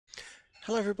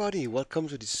Hello everybody, welcome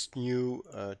to this new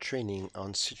training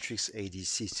on Citrix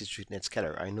ADC, Citrix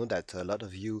Netscaler. I know that a lot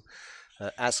of you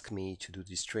ask me to do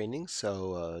this training,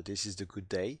 so this is the good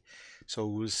day. So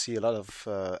we'll see a lot of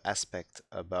aspect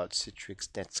about Citrix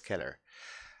Netscaler.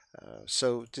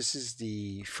 So this is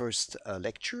the first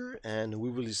lecture and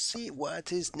we will see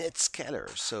what is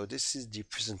Netscaler. So this is the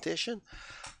presentation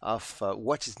of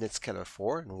what is Netscaler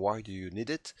for and why do you need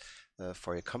it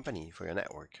for your company, for your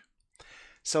network.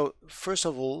 So first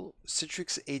of all,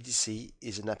 Citrix ADC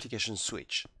is an application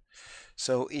switch.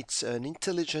 So it's an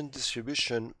intelligent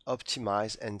distribution,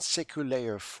 optimized and secure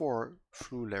layer 4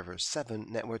 through layer 7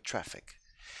 network traffic.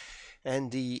 And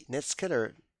the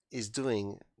Netscaler is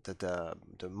doing the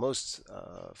most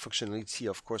functionality,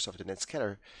 of course, of the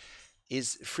Netscaler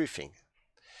is three things.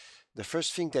 The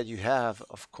first thing that you have,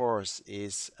 of course,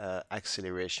 is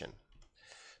acceleration.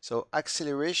 So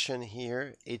acceleration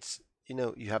here,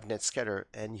 you have Netscaler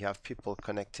and you have people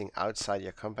connecting outside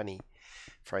your company,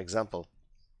 for example,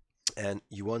 and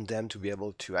you want them to be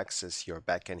able to access your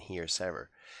backend here server.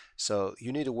 So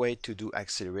you need a way to do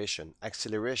acceleration.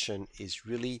 Acceleration is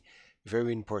really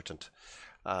very important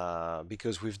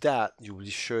because with that, you will be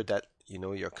sure that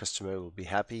your customer will be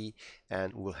happy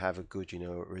and will have a good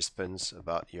response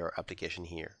about your application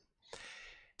here.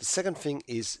 The second thing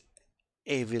is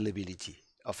availability.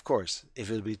 Of course,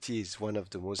 availability is one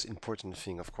of the most important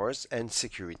thing, of course, and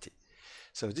security.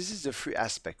 So this is the three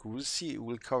aspect.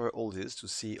 We'll cover all this to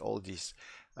see all this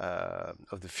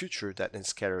of the future that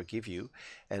Netscaler give you.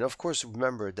 And of course,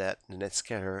 remember that the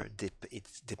Netscaler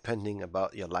it's depending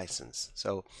about your license.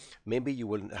 So maybe you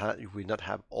will not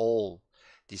have all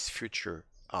this feature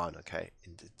on. Okay,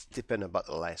 it depends about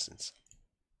the license.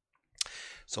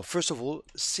 So first of all,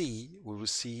 we will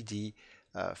see the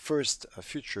first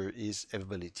feature is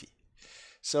availability.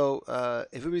 So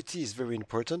availability is very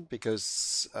important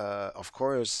because, of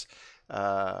course,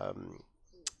 the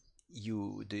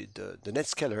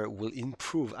Netscaler will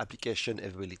improve application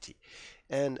availability.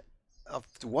 And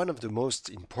one of the most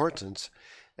important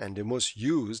and the most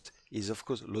used is, of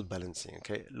course, load balancing.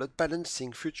 Okay, load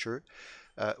balancing feature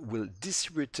will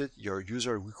distribute your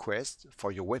user request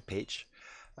for your web page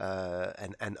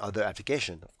and other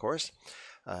application, of course.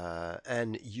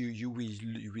 And you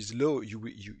use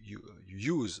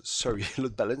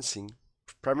load balancing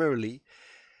primarily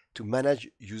to manage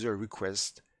user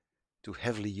requests to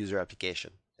heavily user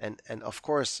application. And of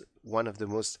course, one of the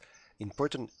most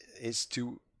important is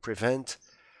to prevent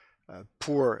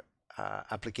poor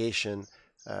application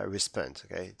response.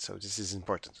 Okay, so this is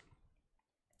important.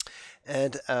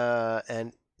 And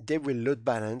they will load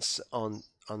balance on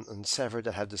server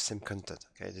that have the same content.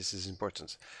 Okay, this is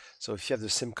important. So if you have the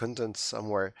same content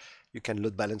somewhere, you can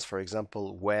load balance, for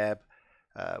example, website.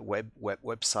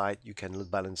 You can load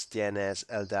balance DNS,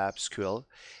 LDAP, SQL,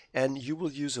 and you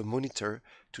will use a monitor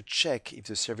to check if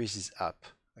the service is up.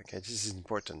 Okay, this is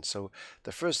important. So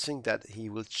the first thing that he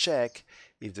will check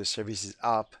if the service is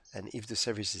up, and if the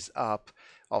service is up,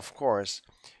 of course,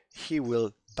 he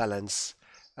will balance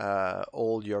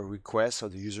all your requests or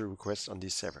the user requests on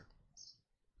this server.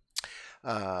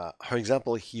 For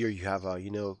example, here you have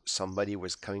somebody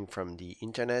was coming from the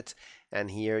internet,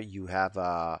 and here you have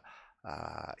a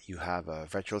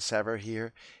virtual server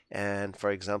here, and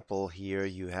for example here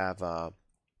you have a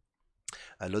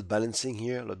load balancing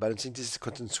here. Load balancing, this is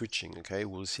content switching. Okay,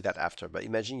 we'll see that after. But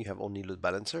imagine you have only load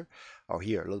balancer, or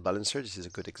here load balancer. This is a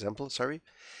good example. Sorry,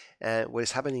 and what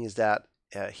is happening is that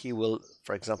he will,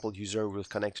 for example, user will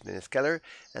connect to the Netscaler,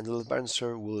 and the load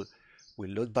balancer will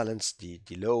load balance the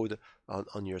load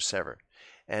on your server.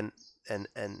 And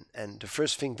the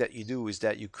first thing that you do is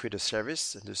that you create a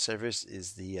service, and the service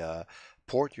is the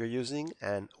port you're using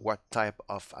and what type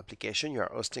of application you are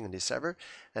hosting on this server.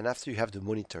 And after you have the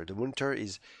monitor. The monitor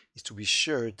is to be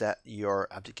sure that your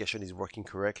application is working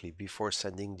correctly before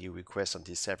sending the request on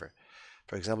this server.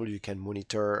 For example, you can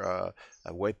monitor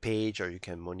a web page, or you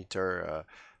can monitor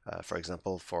for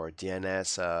example, for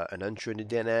DNS, an entry in the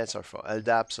DNS, or for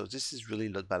LDAP. So this is really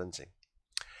load balancing.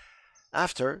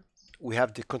 After, we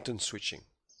have the content switching.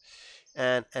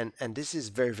 And this is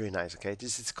very, very nice. Okay,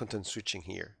 this is content switching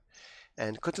here.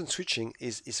 And content switching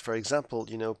is for example,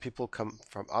 people come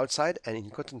from outside, and in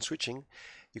content switching,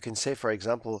 you can say, for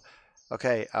example,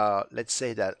 okay, let's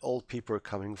say that all people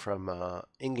coming from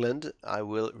England, I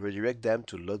will redirect them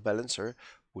to load balancer.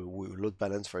 We will load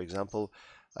balance, for example,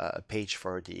 a page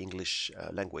for the English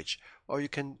language. Or you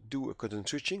can do a content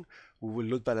switching. We will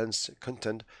load balance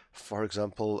content, for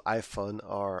example, iPhone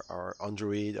or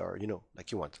Android, or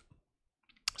like you want.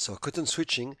 So content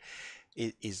switching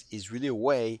is really a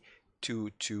way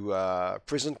to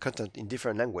present content in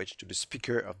different language to the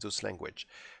speaker of those language.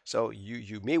 So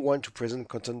you may want to present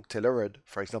content tailored,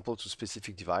 for example, to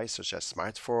specific device such as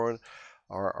smartphone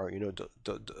or you know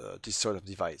this sort of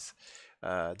device.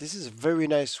 This is a very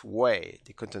nice way,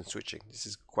 the content switching. This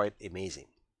is quite amazing.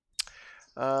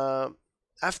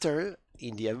 After,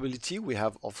 in the availability, we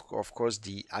have of course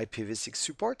the IPv6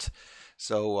 support.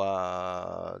 So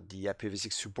the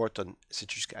IPv6 support on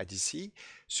Citrix ADC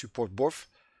support both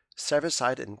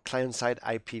server-side and client-side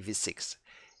IPv6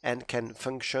 and can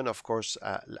function, of course,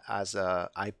 as a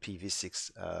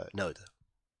IPv6 node.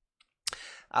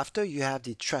 After, you have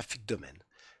the traffic domain.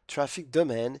 Traffic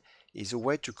domain is a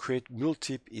way to create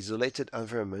multiple isolated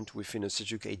environment within a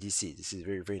Citrix ADC. This is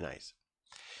very, very nice.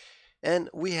 And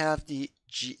we have the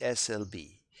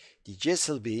GSLB. The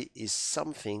GSLB is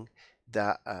something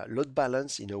that load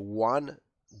balance in a one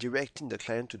directing the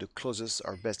client to the closest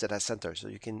or best data center. So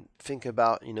you can think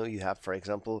about, you know, you have, for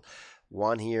example,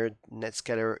 one here,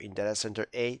 Netscaler in data center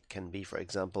A, can be, for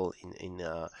example, in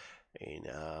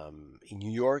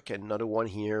New York, and another one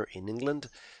here in England.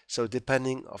 So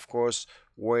depending, of course,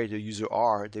 where the user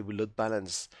are, they will load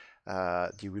balance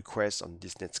the request on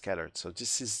this Netscaler. So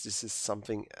this is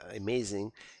something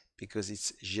amazing because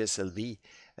it's GSLB,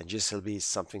 and GSLB is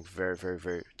something very, very,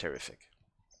 very terrific.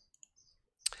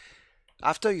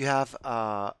 After, you have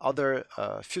other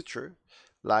feature,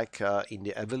 like in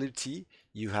the availability,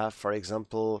 you have, for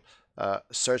example,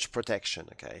 search protection.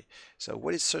 Okay, so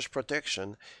what is search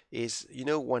protection? Is, you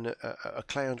know, when a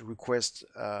client requests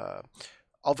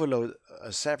overload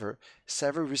a server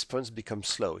response becomes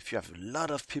slow. If you have a lot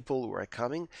of people who are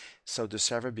coming, so the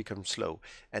server becomes slow,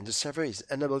 and the server is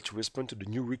unable to respond to the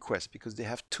new request because they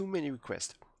have too many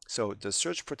requests. So the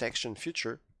search protection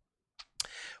feature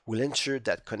will ensure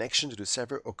that connection to the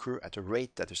server occur at a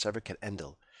rate that the server can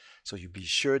handle. So you be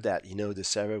sure that, you know, the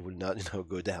server will not, you know,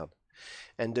 go down.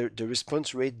 And the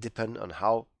response rate depends on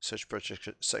how search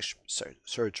protection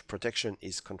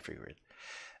is configured.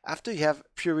 After, you have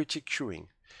priority queuing,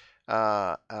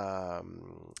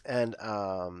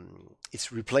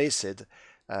 it's replaced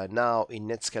now in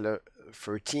Netscaler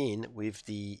 13 with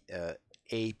the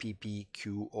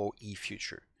APPQoE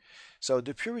feature. So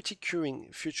the priority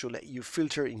queuing feature lets you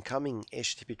filter incoming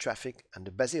HTTP traffic on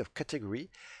the basis of category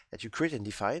that you create and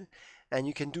define, and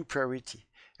you can do priority.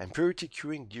 And priority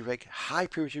queuing direct high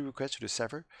priority requests to the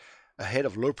server ahead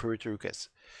of low priority requests.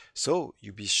 So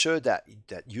you be sure that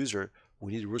that user who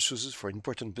need resources for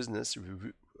important business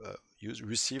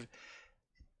receive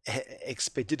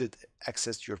expedited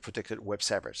access to your protected web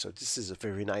server. So this is a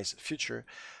very nice feature,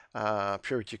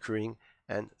 priority queuing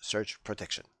and search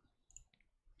protection.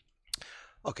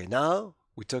 Okay, now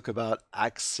we talk about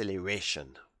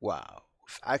acceleration. Wow,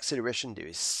 with acceleration, there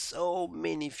is so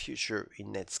many features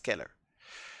in Netscaler.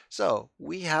 So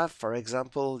we have, for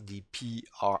example, the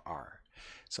PRR.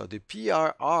 So the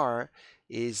PRR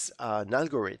is an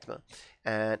algorithm,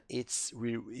 and it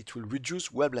will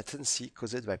reduce web latency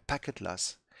caused by packet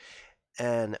loss.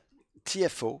 And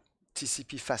TFO,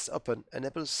 TCP fast open,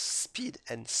 enables speed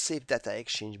and safe data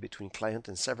exchange between client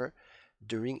and server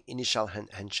during initial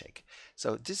handshake.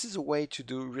 So this is a way to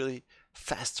do really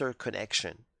faster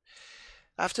connection.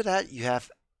 After that, you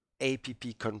have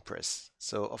APP compress.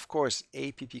 So of course,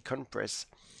 APP compress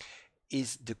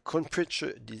is the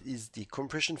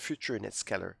compression feature in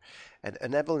Netscaler, and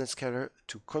enable Netscaler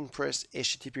to compress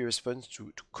HTTP response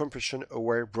to compression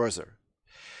aware browser.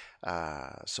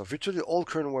 So virtually all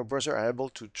current web browsers are able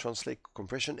to translate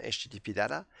compression HTTP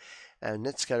data, and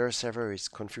Netscaler server is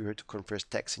configured to compress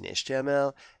text in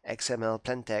HTML, XML,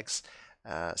 plain text,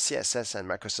 CSS, and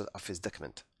Microsoft Office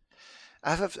document.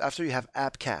 After, you have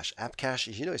app cache. App cache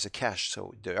is, you know, it's a cache.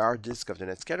 So the hard disk of the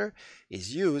Netscaler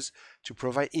is used to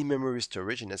provide in-memory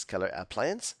storage in Netscaler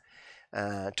appliance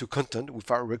to content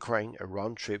without requiring a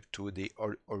round trip to the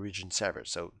origin server.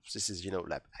 So this is, you know,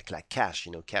 like cache.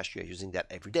 You know, cache, you are using that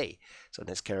every day. So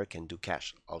Netscaler can do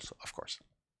cache also, of course.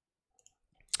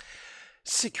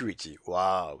 Security.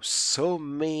 Wow, so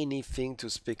many things to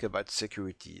speak about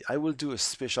security. I will do a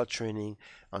special training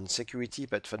on security,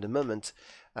 but for the moment,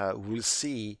 we'll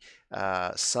see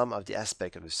some of the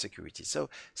aspects of the security. So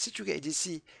Citrix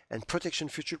ADC and protection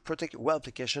feature protect web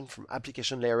application from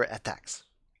application layer attacks.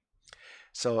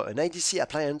 So an ADC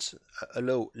appliance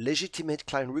allow legitimate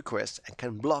client requests and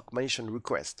can block malicious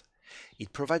requests.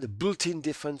 It provides a built-in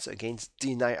defense against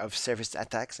denial of service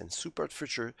attacks and support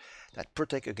feature that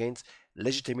protect against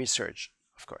legitimate search,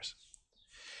 of course.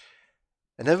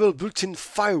 Enable built-in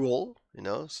firewall, you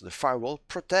know, so the firewall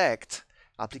protect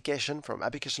application from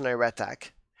application layer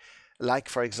attack, like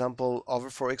for example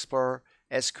Overflow Explorer,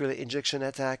 SQL injection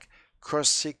attack,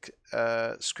 cross-site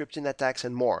scripting attacks,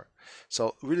 and more.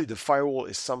 So really, the firewall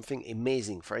is something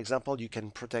amazing. For example, you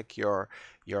can protect your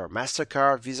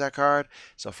MasterCard, Visa card.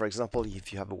 So for example,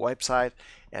 if you have a website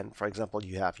and for example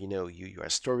you have you are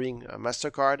storing a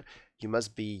MasterCard, you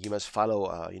must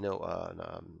follow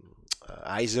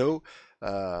ISO.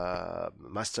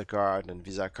 MasterCard and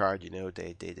Visa card,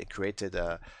 they created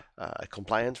a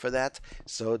compliance for that,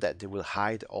 so that they will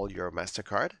hide all your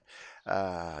MasterCard.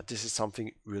 This is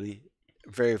something really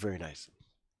very, very nice.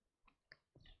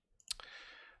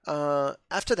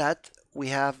 After that, we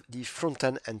have the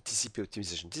front-end and TCP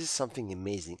optimization. This is something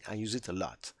amazing. I use it a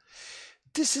lot.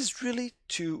 This is really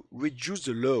to reduce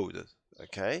the load,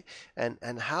 okay?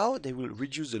 And how they will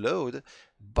reduce the load?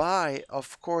 By,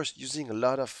 of course, using a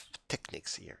lot of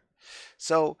techniques here.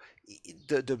 So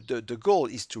the goal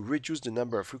is to reduce the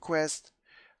number of requests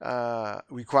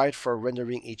required for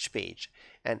rendering each page,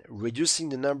 and reducing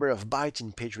the number of bytes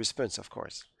in page response, of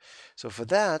course. So for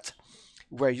that,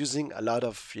 we're using a lot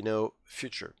of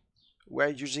feature. We're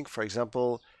using, for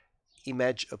example,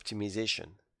 image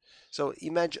optimization. So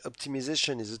image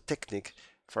optimization is a technique,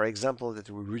 for example, that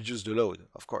will reduce the load,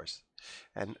 of course.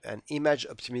 And image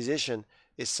optimization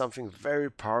is something very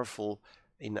powerful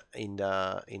in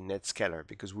Netscaler,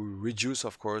 because we reduce,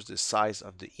 of course, the size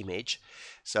of the image.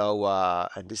 So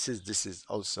and this is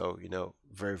also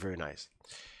very, very nice.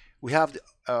 We have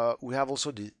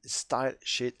also the style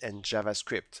sheet and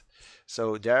JavaScript.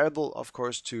 So they're able, of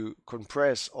course, to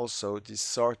compress also this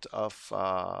sort of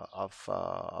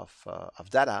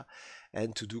data,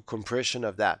 and to do compression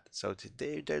of that. So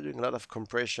they're doing a lot of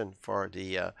compression for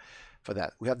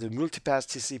that. We have the multipass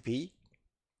TCP,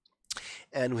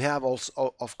 and we have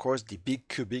also, of course, the big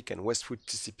cubic and westwood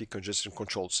TCP congestion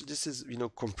control. So this is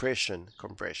compression,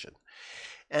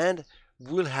 and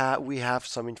we have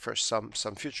some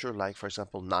feature, like for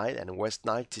example Nile and West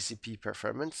Nile TCP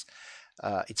performance.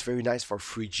 It's very nice for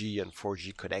 3G and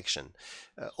 4G connection.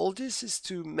 All this is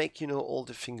to make all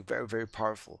the things very, very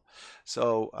powerful.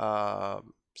 So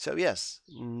yes,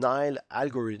 Nile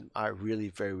algorithms are really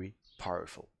very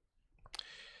powerful.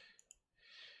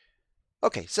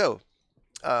 Okay, so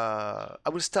I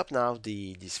will stop now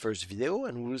this first video,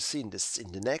 and we will see in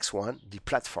the next one the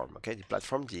platform. Okay, the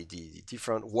platform, the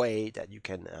different way that you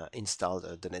can install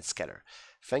the Netscaler.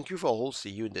 Thank you for all.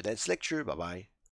 See you in the next lecture. Bye bye.